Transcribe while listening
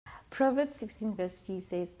Proverbs 16 verse 3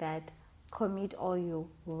 says that commit all your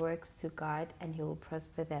works to God and He will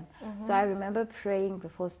prosper them. So I remember praying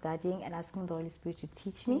before studying and asking the Holy Spirit to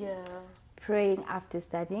teach me. Praying after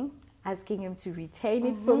studying, asking Him to retain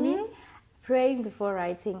it for me. Praying before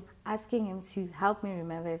writing, asking Him to help me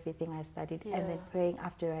remember everything I studied. And then praying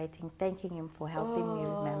after writing, thanking Him for helping me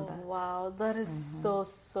remember. Wow, that is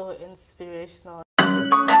so inspirational.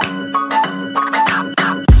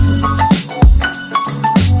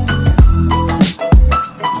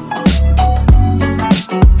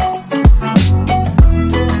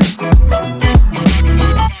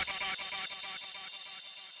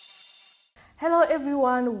 Hello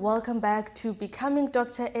everyone, welcome back to Becoming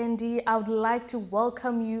Dr. Andy. I would like to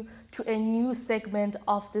welcome you to a new segment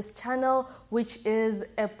of this channel, which is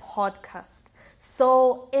a podcast.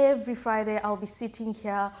 So every Friday I'll be sitting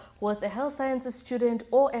here with a health sciences student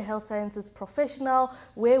or a health sciences professional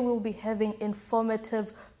where we'll be having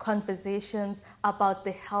informative conversations about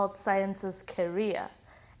the health sciences career.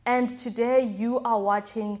 And today you are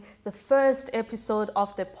watching the first episode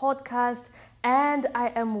of the podcast, and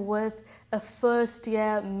I am with a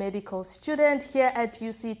first-year medical student here at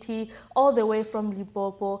UCT, all the way from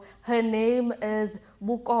Limpopo. Her name is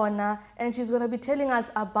Bukona, and she's going to be telling us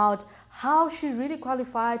about how she really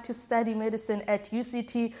qualified to study medicine at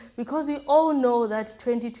UCT, because we all know that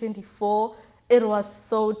 2024, it was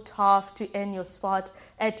so tough to earn your spot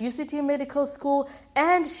at UCT Medical School,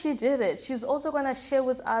 and she did it. She's also going to share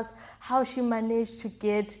with us how she managed to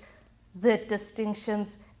get the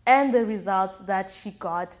distinctions and the results that she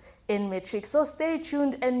got in matric. So stay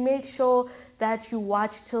tuned and make sure that you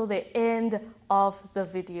watch till the end of the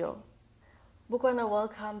video. Bukwana,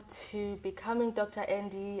 welcome to Becoming Dr.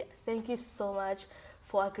 Andy. Thank you so much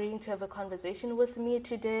for agreeing to have a conversation with me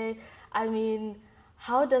today. I mean,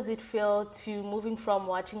 how does it feel to moving from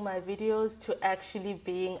watching my videos to actually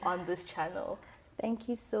being on this channel? Thank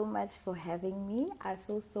you so much for having me. I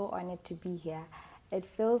feel so honored to be here. It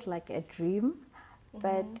feels like a dream,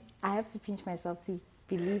 but I have to pinch myself to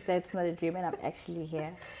believe that it's not a dream and I'm actually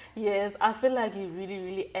here. Yes, I feel like you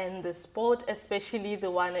really earned the sport, especially the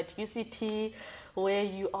one at UCT, where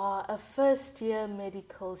you are a first-year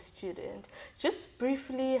medical student. Just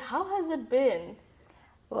briefly, how has it been?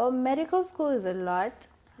 Well, medical school is a lot,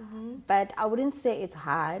 but I wouldn't say it's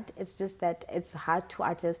hard. It's just that it's hard to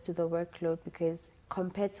adjust to the workload because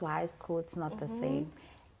compared to high school, it's not the same.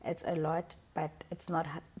 It's a lot, but it's not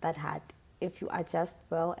that hard. If you adjust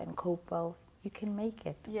well and cope well, you can make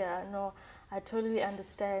it. Yeah, no, I totally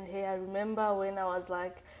understand. Hey, I remember when I was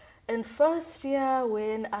like in first year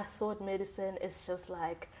when I thought medicine is just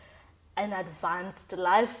like an advanced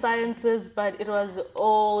life sciences, but it was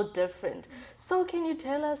all different. So can you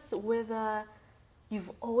tell us whether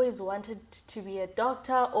you've always wanted to be a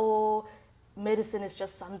doctor or medicine is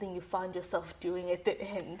just something you found yourself doing at the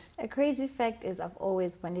end? A crazy fact is I've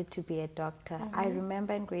always wanted to be a doctor. I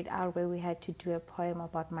remember in grade R where we had to do a poem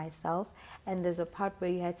about myself, and there's a part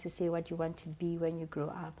where you had to say what you want to be when you grow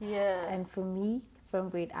up. Yeah. And for me, from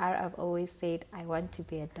grade R, I've always said I want to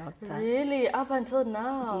be a doctor. Really? Up until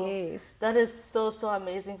now? Yes. That is so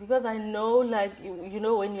amazing, because I know, like, you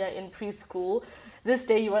know, when you're in preschool, this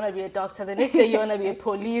day you want to be a doctor, the next day you want to be a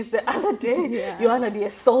police, the other day you want to be a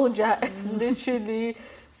soldier. It's literally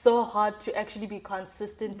so hard to actually be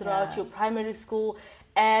consistent throughout your primary school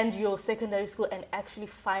and your secondary school and actually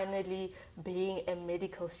finally being a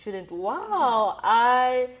medical student. Wow,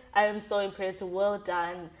 I am so impressed. Well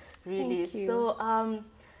done, really. Thank you. So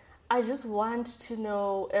I just want to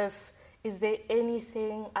know is there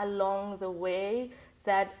anything along the way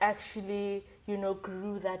that actually, you know,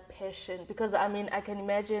 grew that passion? Because I mean, I can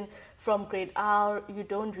imagine from grade R, you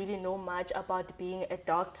don't really know much about being a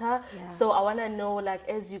doctor. Yeah. So I want to know, like,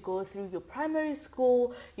 as you go through your primary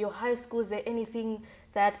school, your high school, is there anything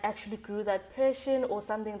that actually grew that passion or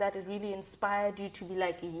something that really inspired you to be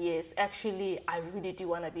like, yes, actually, I really do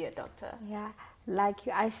want to be a doctor? Yeah, like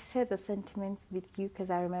you, I share the sentiments with you because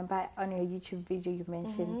I remember on your YouTube video you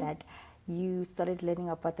mentioned that you started learning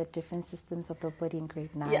about the different systems of the body in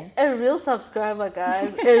grade 9. Yeah, a real subscriber,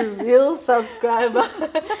 guys. A real subscriber.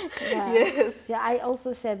 Yes. Yeah, I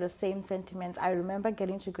also share the same sentiments. I remember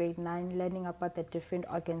getting to grade 9, learning about the different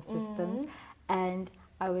organ systems, and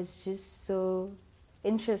I was just so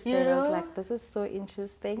interested. You know? I was like, this is so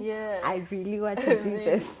interesting. Yeah. I really want to do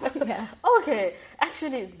this. Yeah. Okay.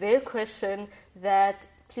 Actually, their question that,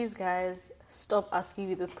 please guys, stop asking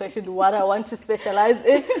me this question, what I want to specialize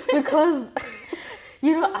in, because,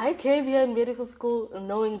 you know, I came here in medical school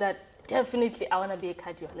knowing that definitely I want to be a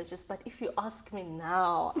cardiologist. But if you ask me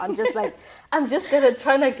now, I'm just like, I'm just going to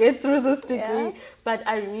try to get through this degree. Yeah. But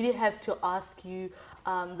I really have to ask you,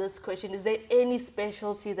 this question. Is there any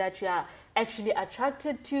specialty that you are actually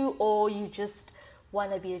attracted to, or you just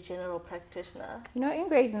want to be a general practitioner? In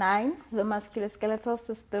grade 9, the musculoskeletal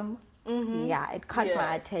system, it caught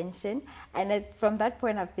my attention. And from that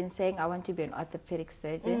point, I've been saying I want to be an orthopedic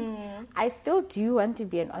surgeon. I still do want to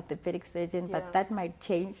be an orthopedic surgeon, but that might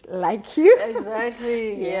change like you.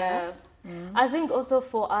 Exactly, yeah. I think also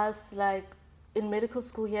for us, like in medical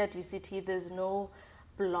school here at UCT, there's no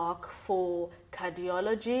block for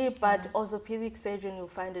cardiology, but orthopedic surgeon, you'll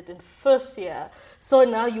find it in 5th year. So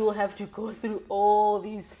now you will have to go through all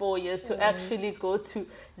these 4 years to actually go to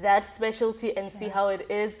that specialty and see how it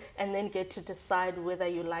is, and then get to decide whether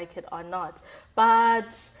you like it or not.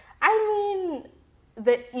 But I mean,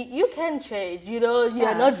 you can change, you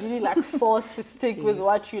are not really like forced to stick with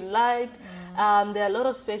what you liked. There are a lot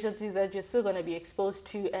of specialties that you're still going to be exposed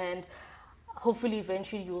to, and hopefully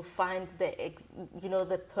eventually you'll find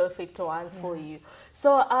the perfect one for you.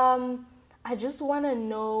 So I just want to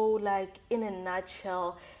know, like, in a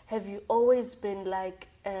nutshell, have you always been like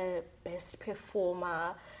a best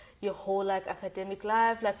performer your whole like academic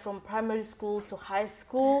life, like from primary school to high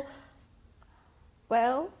school?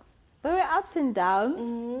 Well, there were ups and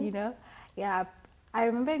downs, Yeah, I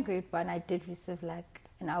remember in grade 1 I did receive like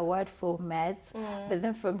an award for maths, but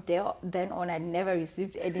then from then on I never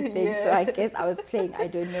received anything. So I guess I was playing, I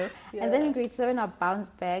don't know. And then in grade 7 I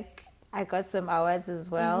bounced back. I got some awards as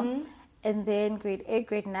well. And then grade 8,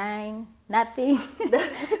 grade 9, nothing.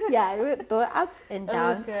 There were ups and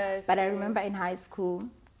downs. But I remember in high school,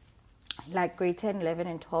 like grade 10, 11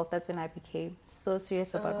 and 12, that's when I became so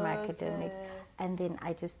serious about my academics. And then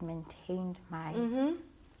I just maintained my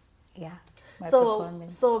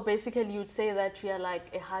performance. So basically you'd say that you are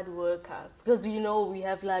like a hard worker, because we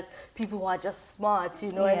have like people who are just smart,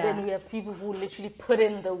 and then we have people who literally put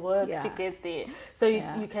in the work to get there. So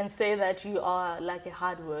you can say that you are like a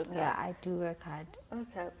hard worker. Yeah, I do work hard.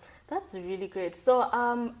 Okay, that's really great. So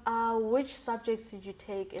which subjects did you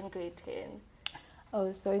take in grade 10?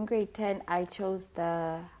 Oh, so in grade 10 I chose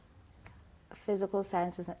the physical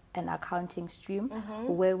sciences and accounting stream,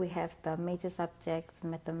 where we have the major subjects: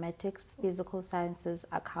 mathematics, physical sciences,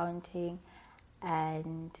 accounting,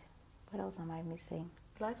 and what else am I missing?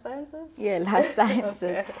 Life sciences? Yeah, life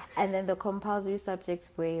sciences. And then the compulsory subjects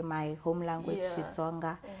were my home language,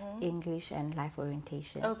 Xitsonga, English, and life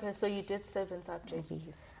orientation. Okay, so you did 7 subjects.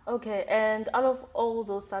 Yes. Okay, and out of all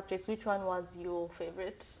those subjects, which one was your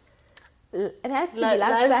favorite? It has to be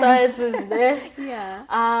life sciences there. Yeah.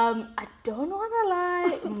 I don't want to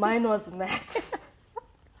lie. Mine was maths.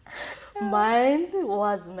 Mine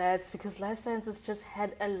was maths, because life sciences just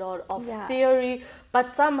had a lot of theory,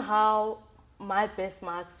 but somehow my best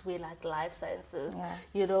marks were like life sciences.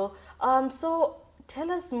 So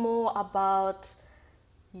tell us more about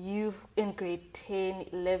you in grade 10,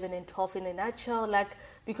 11 and 12 in a nutshell, like,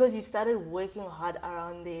 because you started working hard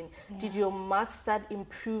around then. Did your marks start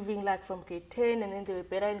improving like from grade 10, and then they were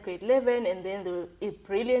better in grade 11, and then they were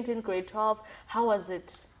brilliant in grade 12? How was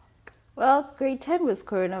it? Well, grade 10 was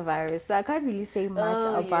coronavirus, so I can't really say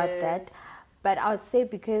much about that. But I would say,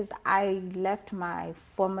 because I left my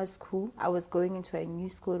former school, I was going into a new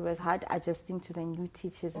school. It was hard adjusting to the new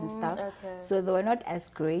teachers and stuff. So they were not as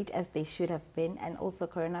great as they should have been, and also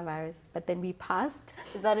coronavirus. But then we passed.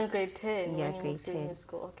 Is that in grade 10? Yeah, when you grade moved to 10. new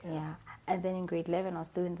school? Okay. Yeah. And then in grade 11, I was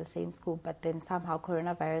still in the same school, but then somehow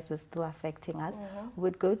coronavirus was still affecting us. We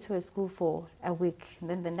would go to a school for a week,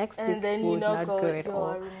 and then the next week we would not go at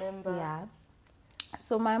all. I remember. Yeah.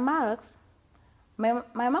 So my marks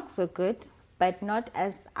were good, but not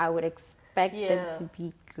as I would expect them to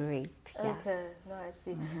be great. Yeah. Okay, no, I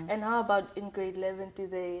see. And how about in grade 11?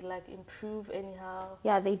 Did they like improve anyhow?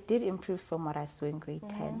 Yeah, they did improve from what I saw in grade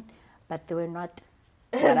 10, but they were not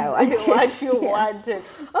what I wanted. What you wanted.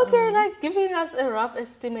 Okay, like giving us a rough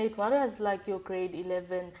estimate, what was like your grade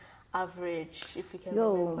 11 average, if you can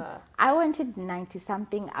remember? I wanted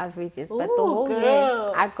 90-something averages, but the whole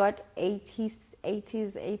year I got 80s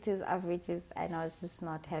averages, and I was just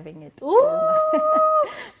not having it.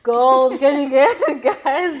 Goals, can you get it,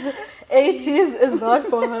 guys? 80s is not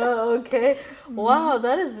for her, okay? Wow,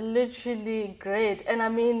 that is literally great. And I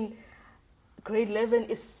mean, grade 11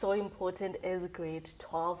 is so important as grade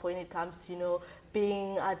 12 when it comes to,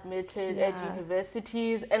 being admitted at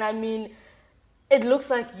universities. And I mean, it looks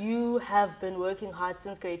like you have been working hard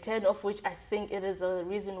since grade 10, of which I think it is the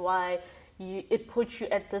reason why it puts you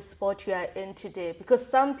at the spot you are in today. Because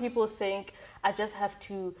some people think, I just have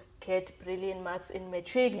to get brilliant marks in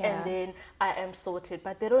matric and then I am sorted.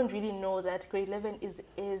 But they don't really know that grade 11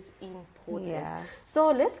 is important. So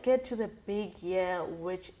let's get to the big year,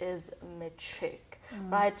 which is matric.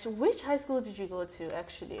 right? Which high school did you go to,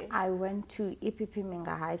 actually? I went to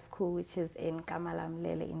Ipipimenga High School, which is in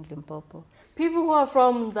Kamalamlele in Limpopo. People who are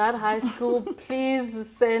from that high school, please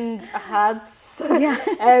send hearts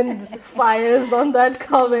and fires on that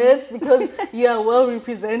comment, because you are well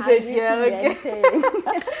represented here.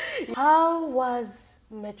 Okay. How was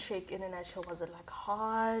metric in a nutshell? Was it like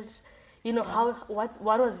hard? You know, what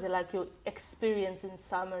was like your experience in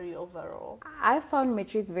summary overall? I found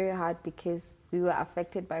metric very hard because we were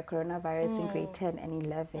affected by coronavirus in grade 10 and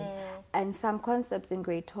 11. And some concepts in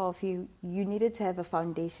grade 12, you needed to have a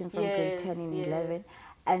foundation from grade 10 and 11.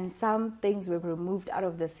 And some things were removed out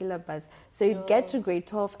of the syllabus. So you'd get to grade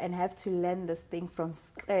 12 and have to learn this thing from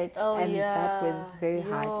scratch. That was very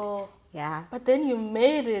hard. Yeah. But then you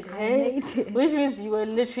made it, hey? Made it. Which means you were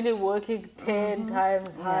literally working 10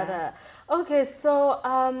 times harder. Okay,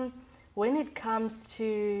 so when it comes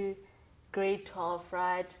to grade 12,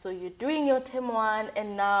 right? So you're doing your term 1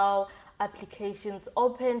 and now applications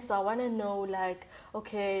open. So I want to know, like,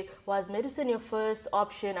 okay, was medicine your first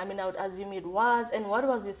option? I mean, I would assume it was. And what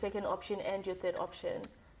was your second option and your third option?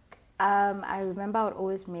 I remember I would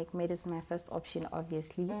always make medicine my first option,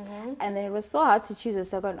 obviously. And then it was so hard to choose a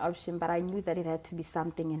second option, but I knew that it had to be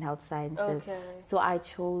something in health sciences. So I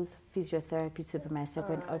chose physiotherapy to be my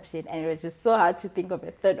second option. And it was just so hard to think of a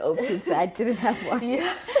third option, so I didn't have one.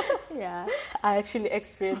 Yeah. I actually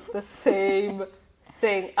experienced the same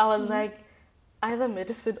thing. I was like, either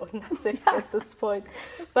medicine or nothing at this point.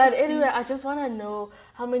 But anyway, I just want to know,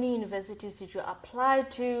 how many universities did you apply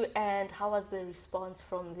to and how was the response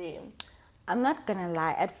from them? I'm not going to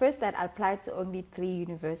lie. At first, I applied to only 3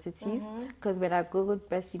 universities because when I Googled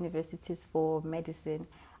best universities for medicine,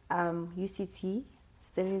 UCT,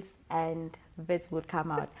 STILS, and VETS would come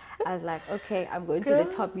out. I was like, okay, I'm going to the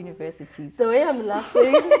top universities. The way I'm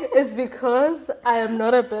laughing is because I am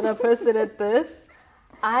not a better person at this.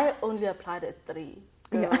 I only applied at 3.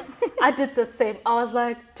 I did the same. I was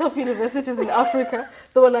like, top universities in Africa.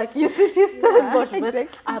 They were like, UCT, Stellenbosch.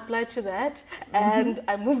 Exactly. I applied to that and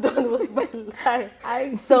I moved on with my life.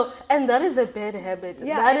 And that is a bad habit.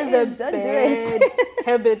 That is a bad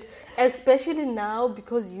habit. Especially now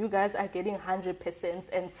because you guys are getting 100%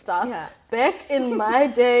 and stuff. Back in my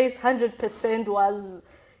days, 100% was,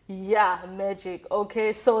 magic.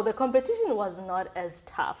 Okay, so the competition was not as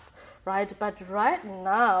tough. Right, but right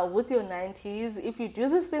now with your 90s, if you do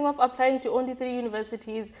this thing of applying to only 3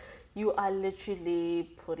 universities, you are literally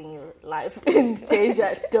putting your life in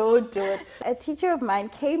danger. Don't do it. A teacher of mine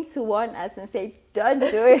came to warn us and said, don't do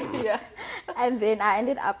it. And then I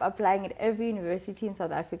ended up applying at every university in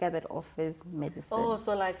South Africa that offers medicine. Oh,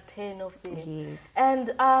 so like 10 of them. Yes.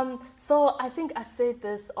 And so I think I said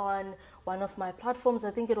this on one of my platforms. I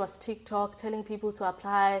think it was TikTok, telling people to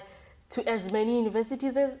apply to as many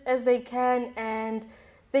universities as they can, and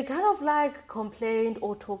they kind of like complained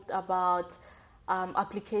or talked about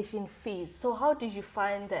application fees. So how did you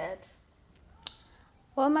find that?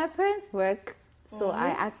 Well, my parents work, so I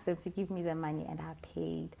asked them to give me the money and I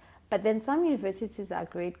paid. But then some universities are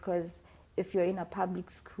great because if you're in a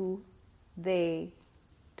public school, they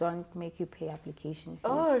don't make you pay application fees.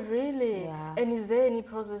 Oh, really? Yeah. And is there any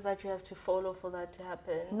process that you have to follow for that to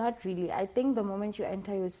happen? Not really. I think the moment you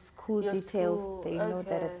enter your school details, they know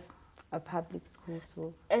that it's a public school.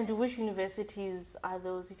 So. And which universities are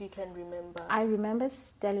those, if you can remember? I remember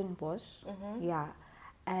Stellenbosch,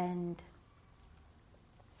 and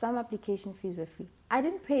some application fees were free. I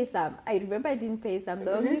didn't pay some. I remember I didn't pay some.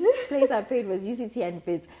 The only place I paid was UCT and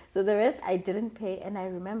VETS. So the rest I didn't pay. And I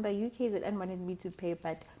remember UKZN wanted me to pay,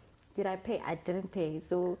 but did I pay? I didn't pay.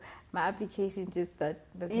 So my application just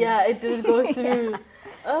it didn't go through.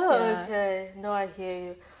 Okay. No, I hear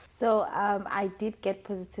you. So I did get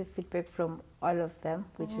positive feedback from all of them,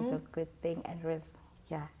 which is a good thing. And it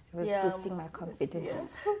was boosting my confidence.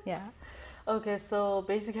 Yeah. Okay, so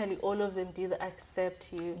basically all of them did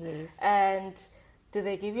accept you. Yes. And did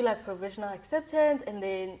they give you like provisional acceptance and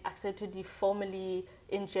then accepted you formally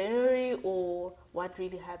in January, or what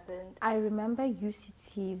really happened? I remember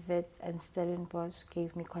UCT, VETS and Stellenbosch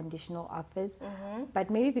gave me conditional offers, but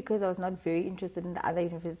maybe because I was not very interested in the other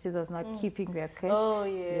universities, I was not keeping record. Oh,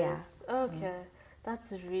 yes. Yeah. Okay.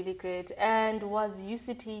 That's really great. And was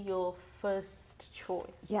UCT your first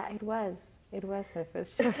choice? Yeah, it was. It was my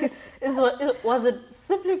first choice. Was it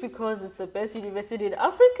simply because it's the best university in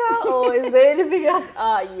Africa, or is there anything else?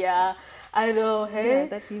 I know, hey? Yeah,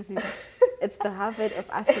 that's easy. It's the Harvard of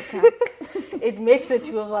Africa. It makes the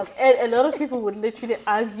two of us. And a lot of people would literally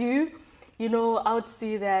argue, I would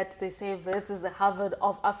see that they say VETS is the Harvard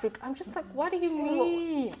of Africa. I'm just like, what do you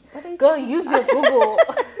mean? Go use your Google.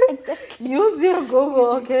 Exactly. Use your Google,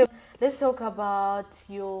 okay? let's talk about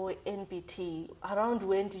your NBT. Around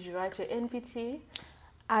when did you write your NBT?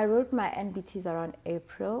 I wrote my NBTs around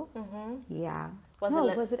April. Yeah.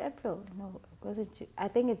 Was it April? No, was it? I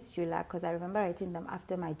think it's July because I remember writing them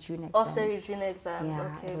after my June exams. After your June exams,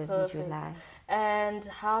 yeah, okay, it was perfect. in July. And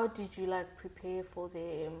how did you prepare for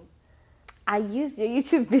them? I used your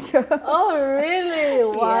YouTube video. Oh,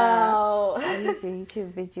 really? Wow. Yeah, I used your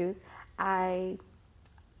YouTube videos.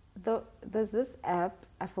 There's this app.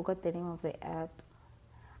 I forgot the name of the app.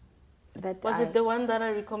 Was it the one that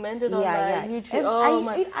I recommended on my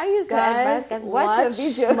YouTube? I use guys, watch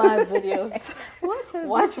my videos.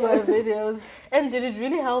 Watch my videos. And did it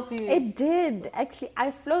really help you? It did. Actually,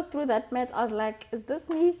 I flowed through that maths. I was like, is this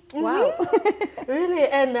me? Wow. Really?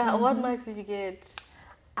 And what marks did you get?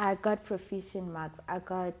 I got proficient marks. I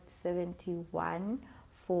got 71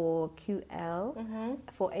 for QL.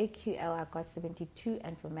 For AQL, I got 72.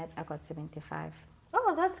 And for maths, I got 75.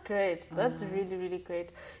 Oh, that's great. That's really, really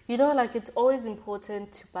great. You know, it's always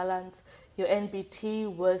important to balance your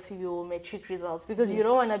NBT with your matric results because you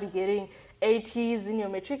don't want to be getting 80s in your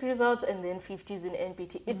matric results and then 50s in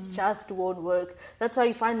NBT. It just won't work. That's why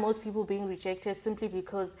you find most people being rejected simply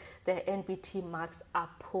because their NBT marks are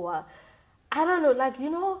poor. I don't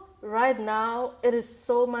know, right now it is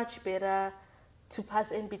so much better to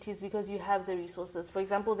pass NBTs because you have the resources. For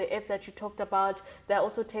example, the app that you talked about, there are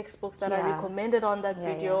also textbooks that I recommended on that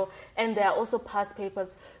video, and there are also past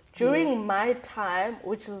papers. During my time,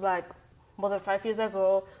 which is more than 5 years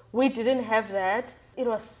ago, we didn't have that. It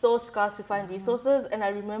was so scarce to find resources, and I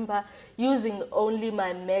remember using only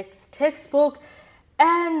my maths textbook,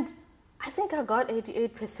 and I think I got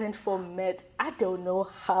 88% for maths. I don't know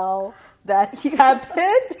how that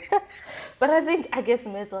happened. But I guess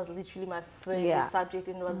maths was literally my favorite subject,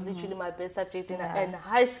 and it was literally my best subject in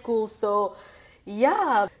high school. So,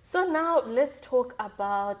 yeah. So now let's talk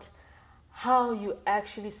about how you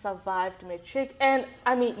actually survived matric. And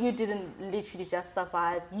I mean, you didn't literally just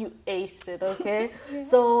survive, you aced it, okay?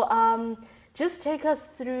 So just take us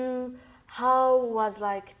through how was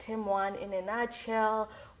term 1 in a nutshell.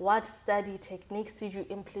 What study techniques did you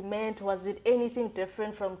implement? Was it anything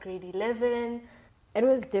different from grade 11? It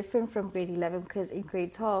was different from grade 11 because in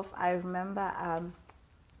grade 12, I remember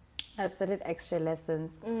I started extra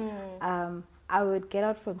lessons. I would get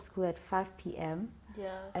out from school at 5 p.m.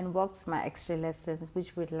 and walk to my extra lessons,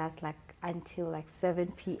 which would last until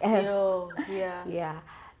 7 p.m. Yeah.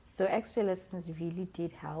 So extra lessons really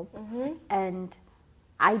did help. And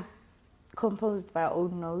I composed my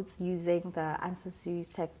own notes using the answer series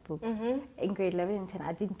textbooks. In grade 11 and 10,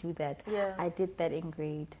 I didn't do that. I did that in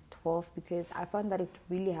grade 12 because I found that it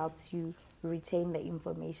really helps you retain the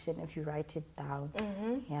information if you write it down.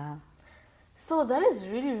 Yeah. So that is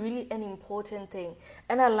really, really an important thing.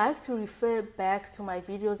 And I like to refer back to my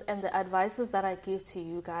videos and the advices that I give to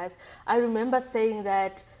you guys. I remember saying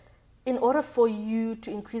that in order for you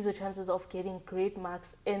to increase your chances of getting great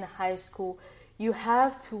marks in high school, you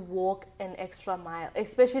have to walk an extra mile,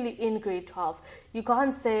 especially in grade 12. You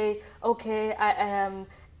can't say, okay, I am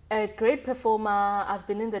a great performer, I've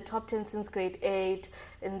been in the top 10 since grade 8,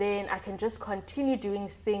 and then I can just continue doing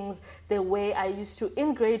things the way I used to.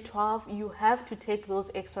 In grade 12, you have to take those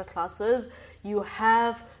extra classes. You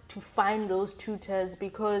have to find those tutors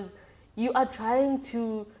because you are trying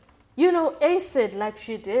to, ace it like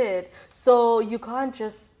she did. So you can't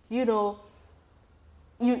just, you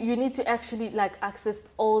need to actually access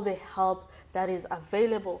all the help that is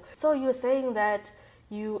available. So you're saying that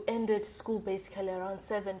you ended school basically around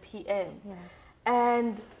 7 p.m.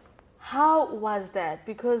 And how was that?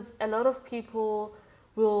 Because a lot of people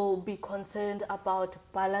will be concerned about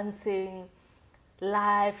balancing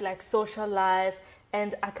life, social life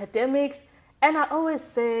and academics. And I always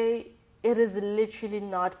say it is literally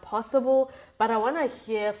not possible. But I want to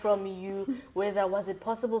hear from you whether was it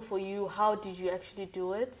possible for you? How did you actually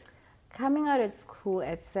do it? Coming out of school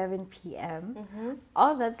at 7 p.m.,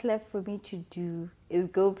 all that's left for me to do is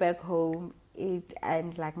go back home, eat,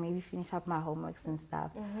 and maybe finish up my homeworks and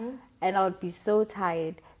stuff. And I would be so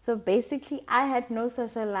tired. So basically, I had no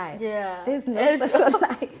social life. Yeah. There's no social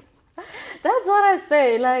life. That's what I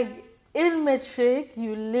say. In matric,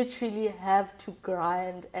 you literally have to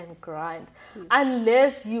grind and grind.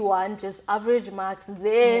 Unless you want just average marks,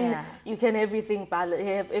 then you can have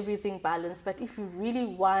everything balanced. But if you really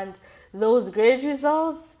want those great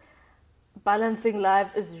results, balancing life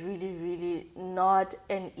is really, really not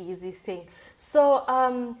an easy thing. So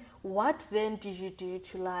what then did you do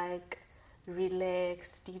to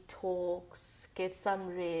relax, detox, get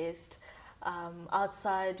some rest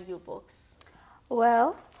outside your books?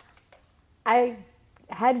 Well, I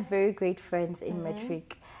had very great friends in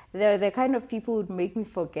matric. they're the kind of people who would make me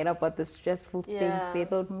forget about the stressful things. They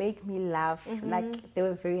would make me laugh. Like, they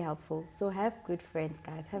were very helpful. So have good friends,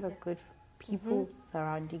 guys. Have a good people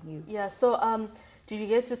surrounding you. Yeah. So did you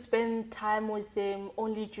get to spend time with them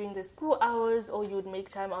only during the school hours, or you would make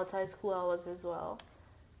time outside school hours as well?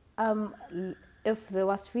 If there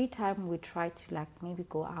was free time, we try to like maybe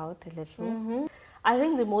go out a little. I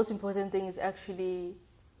think the most important thing is actually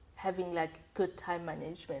having like good time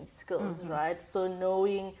management skills, right? So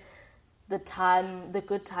knowing the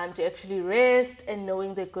good time to actually rest, and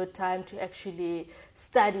knowing the good time to actually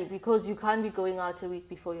study, because you can't be going out a week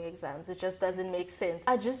before your exams. It just doesn't make sense.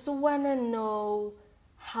 I just want to know,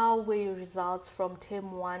 how were your results from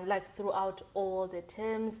term 1, like throughout all the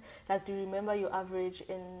terms? Like, do you remember your average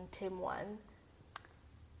in term 1?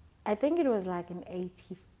 I think it was like an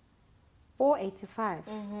 84, 85.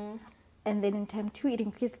 And then in term 2, it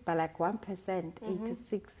increased by like 1%,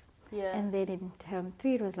 86. Yeah. And then in term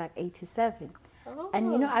 3, it was like 87. Oh.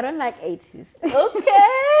 And you know, I don't like 80s.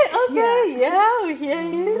 Okay, yeah, we hear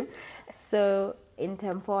you. So in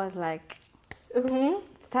term 4, I was like,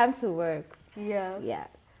 it's time to work. Yeah.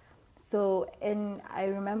 So, and I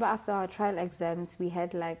remember after our trial exams, we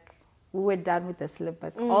were done with the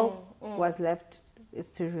syllabus. All was left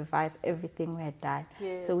is to revise everything we had done.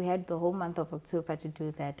 Yes. So we had the whole month of October to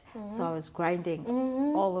do that. So I was grinding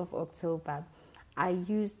all of October. I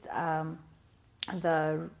used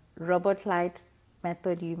the robot light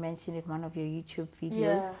method you mentioned in one of your YouTube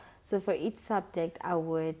videos. Yeah. So for each subject, I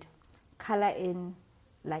would color in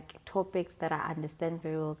like topics that I understand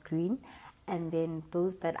very well, green, and then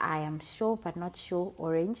those that I am sure but not sure,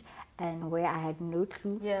 orange, and where I had no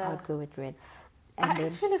clue, I would go with red. And I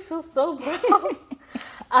actually feel so proud.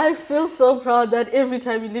 I feel so proud that every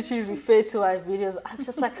time you literally refer to our videos, I'm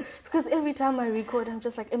just like, because every time I record, I'm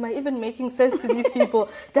just like, am I even making sense to these people?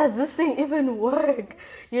 Does this thing even work?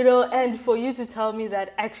 You know, and for you to tell me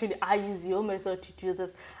that actually I use your method to do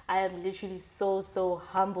this, I am literally so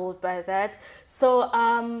humbled by that. So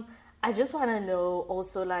I just want to know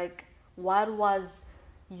also, like, what was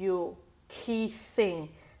your key thing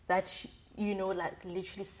that you know, like,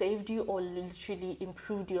 literally saved you or literally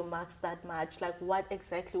improved your marks that much? Like, what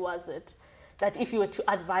exactly was it that if you were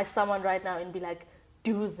to advise someone right now and be like,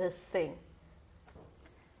 do this thing?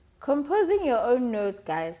 Composing your own notes,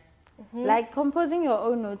 guys. Like, composing your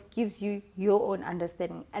own notes gives you your own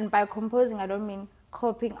understanding. And by composing, I don't mean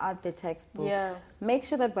copying out the textbook. Yeah. Make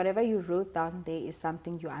sure that whatever you wrote down there is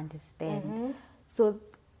something you understand. So,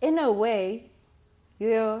 in a way,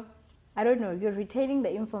 you're retaining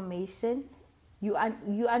the information. You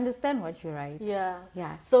understand what you write.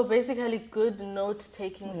 Yeah. So basically, good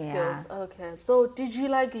note-taking skills. Okay. So did you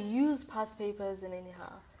like use past papers in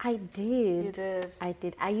anyhow? I did. You did? I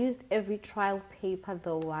did. I used every trial paper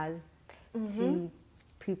there was to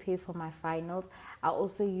prepare for my finals. I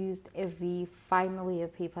also used every final year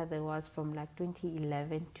paper there was from like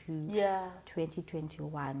 2011 to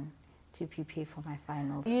 2021 to prepare for my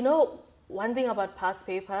finals. You know, one thing about past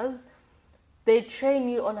papers, they train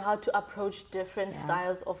you on how to approach different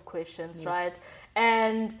styles of questions, right?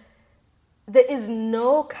 And there is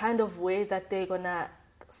no kind of way that they're gonna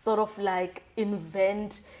sort of like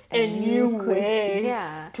invent a new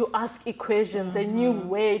way to ask equations, a new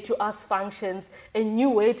way to ask functions, a new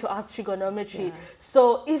way to ask trigonometry.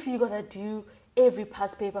 So if you're gonna do every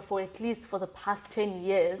past paper for at least for the past 10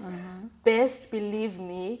 years, best believe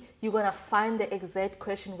me, you're gonna find the exact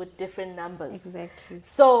question with different numbers. Exactly.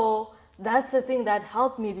 So that's the thing that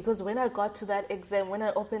helped me, because when I got to that exam, when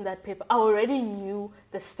I opened that paper, I already knew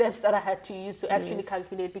the steps that I had to use to actually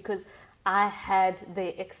calculate, because I had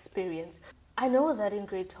the experience. I know that in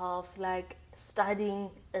grade 12, like,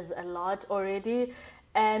 studying is a lot already.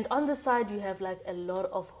 And on the side, you have like a lot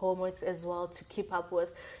of homeworks as well to keep up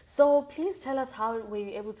with. So please tell us, how were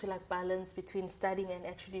you able to like balance between studying and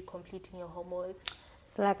actually completing your homeworks?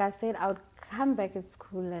 So like I said, I would come back at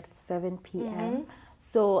school at 7 p.m.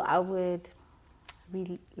 So I would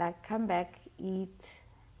really like come back, eat,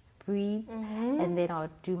 breathe, and then I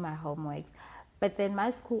would do my homeworks. But then my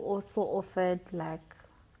school also offered like,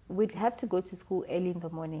 we'd have to go to school early in the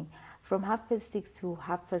morning. From 6:30 to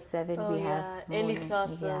 7:30, we have early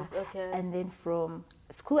classes. Okay. And then from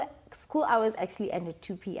school hours actually end at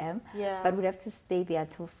 2 p.m. But we'd have to stay there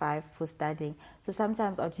till 5 for studying. So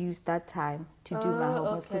sometimes I'd use that time to do my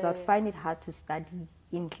homework, because I'd find it hard to study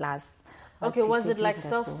in class. Okay, was it like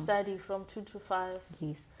self-study from 2 to 5?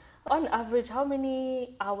 Yes. On average, how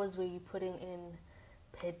many hours were you putting in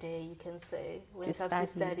per day, you can say, when it comes to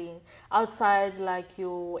studying? Outside like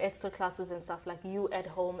your extra classes and stuff, like you at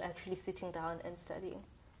home actually sitting down and studying?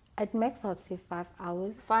 At max, I'd say 5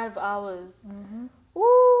 hours. 5 hours.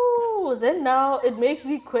 Ooh, Oh, then now it makes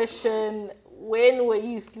me question, when were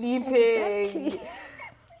you sleeping? Exactly.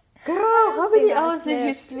 Girl, how many hours did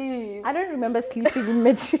you sleep? I don't remember sleeping in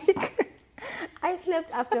matric. I slept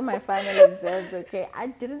after my final exams, okay? I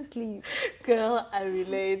didn't sleep. Girl, I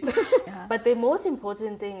relate. Yeah. But the most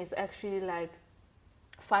important thing is actually like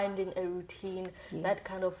finding a routine that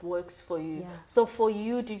kind of works for you. Yeah. So for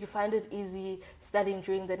you, did you find it easy studying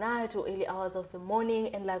during the night or early hours of the morning?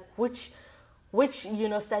 And like which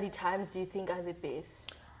study times do you think are the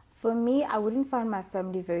best? For me, I wouldn't find my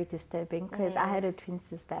family very disturbing because I had a twin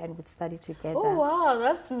sister and would study together. Oh, wow,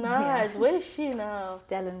 that's nice. Yeah. Where is she now?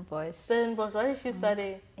 Stellenbosch. Stellenbosch. What is she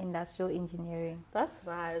studying? Industrial engineering. That's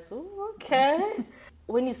nice. Ooh, okay.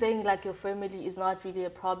 When you're saying like your family is not really a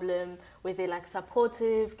problem, were they like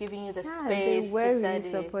supportive, giving you the space they were to study?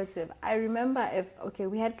 really supportive. I remember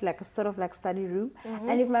we had like a sort of like study room,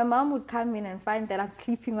 and if my mom would come in and find that I'm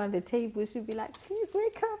sleeping on the table, she'd be like, please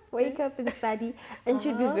wake up and study. And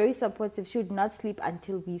she'd be very supportive. She would not sleep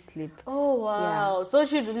until we sleep. Oh, wow. Yeah. So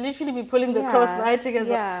she'd literally be pulling the cross-nighting as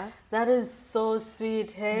well. That is so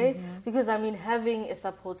sweet, hey? Because I mean, having a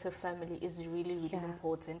supportive family is really, really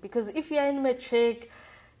important. Because if you're in matric,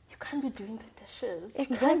 you can't be doing the dishes. Exactly.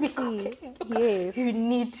 You can't be cooking. Yes. You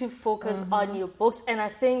need to focus on your books. And I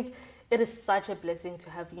think it is such a blessing to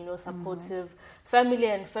have, supportive family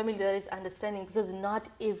and family that is understanding, because not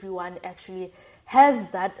everyone actually has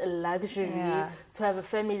that luxury to have a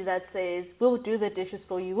family that says, we'll do the dishes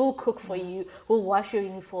for you, we'll cook for you, we'll wash your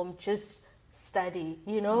uniform, just study,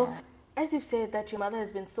 Yeah. As you've said that your mother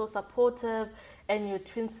has been so supportive and your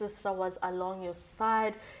twin sister was along your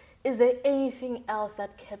side, is there anything else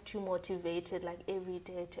that kept you motivated like every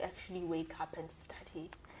day to actually wake up and study?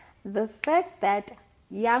 The fact that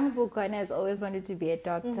young Bukwana has always wanted to be a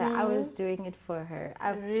doctor, I was doing it for her.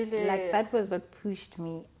 Really? Like that was what pushed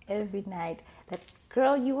me every night. That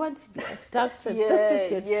girl, you want to be a doctor.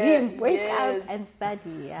 This is your dream. Wake up and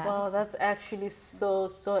study. Yeah. Wow, that's actually so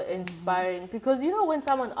inspiring. Because when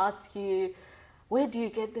someone asks you, where do you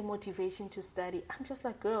get the motivation to study? I'm just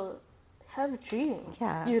like, girl, have dreams.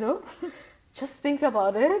 Yeah. Just think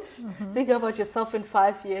about it. Think about yourself in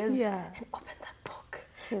 5 years and open that book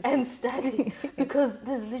and study. Because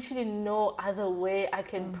there's literally no other way I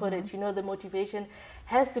can put it. The motivation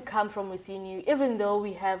has to come from within you, even though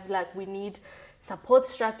we need support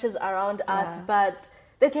structures around us, but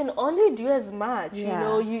they can only do as much.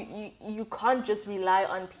 You can't just rely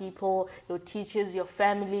on people, your teachers, your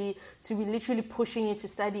family, to be literally pushing you to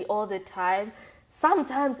study all the time.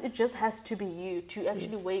 Sometimes it just has to be you to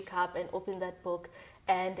actually wake up and open that book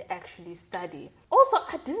and actually study. Also,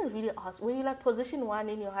 I didn't really ask, were you like position 1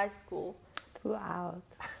 in your high school? Throughout.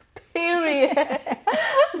 Period.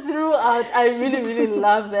 Throughout. I really, really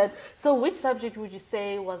love that. So which subject would you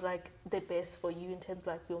say was like the best for you in terms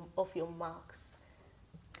of your marks?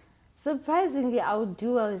 Surprisingly, I would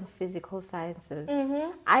do well in physical sciences.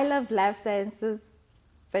 I love life sciences,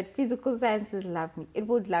 but physical sciences love me. It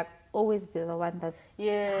would always be the one that's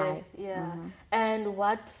high. Yeah. And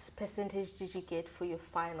what percentage did you get for your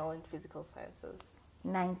final in physical sciences?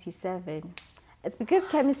 97. It's because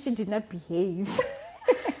chemistry did not behave.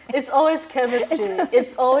 It's always chemistry.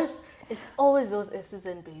 It's always those S's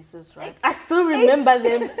and bases, right? I still remember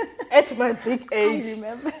them at my big age. I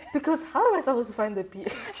remember. Because how am I supposed to find the pH?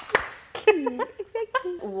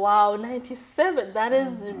 Exactly. Wow, 97. That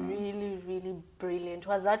is really, really brilliant.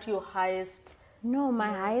 Was that your highest? No, my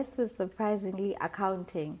highest was surprisingly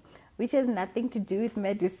accounting, which has nothing to do with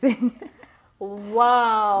medicine.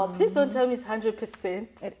 Wow. Please don't tell me it's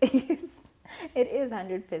 100%. It is. It is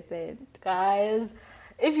 100%. Guys,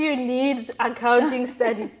 if you need accounting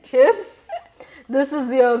study tips, this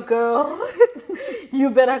is your girl. You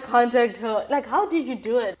better contact her. Like, how did you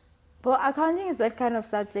do it? Well, accounting is that kind of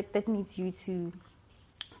subject that needs you to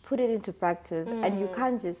put it into practice, and you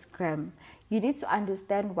can't just cram. You need to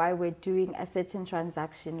understand why we're doing a certain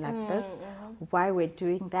transaction like this, why we're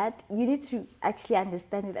doing that. You need to actually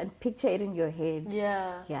understand it and picture it in your head.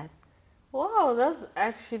 Yeah. Wow, that's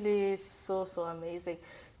actually so amazing.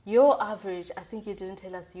 Your average, I think you didn't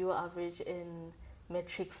tell us your average in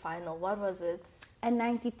metric final. What was it? A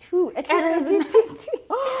 92. A 92.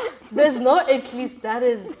 There's no at least. That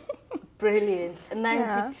is brilliant. A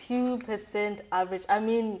 92% average. I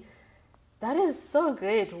mean, that is so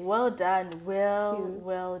great. Well done.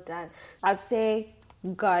 Well done. I'd say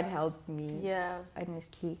God helped me. Yeah.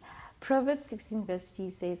 Honestly. Proverbs 16 verse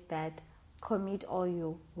 3 says that commit all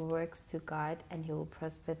your works to God and He will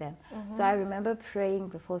prosper them. So I remember praying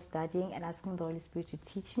before studying and asking the Holy Spirit to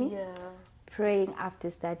teach me. Yeah. Praying after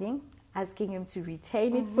studying, asking Him to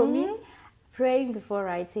retain it for me. praying before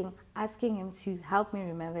writing, asking him to help me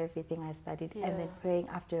remember everything I studied, and then praying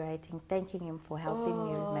after writing, thanking him for helping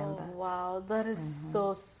me remember. Wow, that is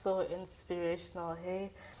so inspirational,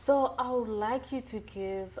 hey? So I would like you to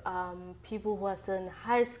give people who are still in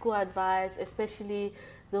high school advice, especially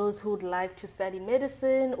those who would like to study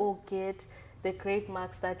medicine or get the great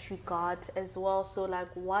marks that you got as well. So like,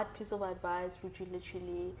 what piece of advice would you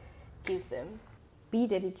literally give them? Be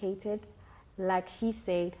dedicated. Like she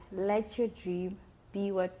said, let your dream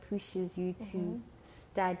be what pushes you to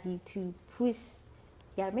study, to push.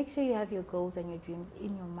 Yeah, make sure you have your goals and your dreams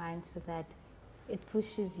in your mind so that it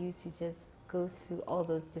pushes you to just go through all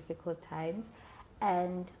those difficult times.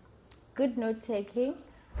 And good note taking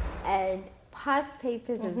and past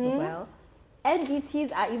papers as well.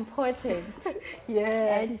 NBTs are important.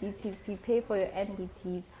 NBTs, prepare for your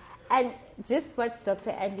NBTs. And just watch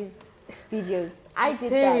Dr. Andy's videos. I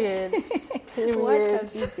did that. Watch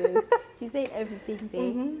her videos. She said everything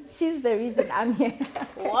there. She's the reason I'm here.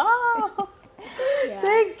 Wow.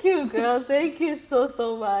 Thank you, girl. Thank you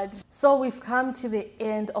so much. So we've come to the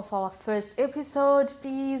end of our first episode.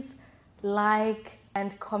 Please like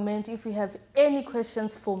and comment if you have any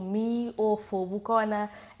questions for me or for Bukwana.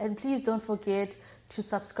 And please don't forget to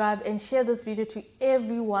subscribe and share this video to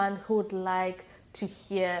everyone who would like to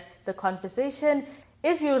hear the conversation.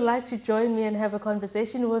 If you would like to join me and have a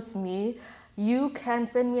conversation with me, you can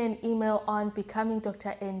send me an email on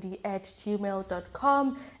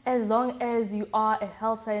becomingdrnd@gmail.com, as long as you are a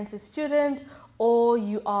health sciences student or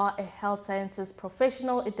you are a health sciences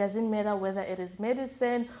professional. It doesn't matter whether it is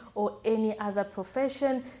medicine or any other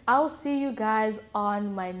profession. I'll see you guys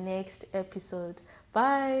on my next episode.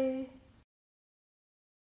 Bye.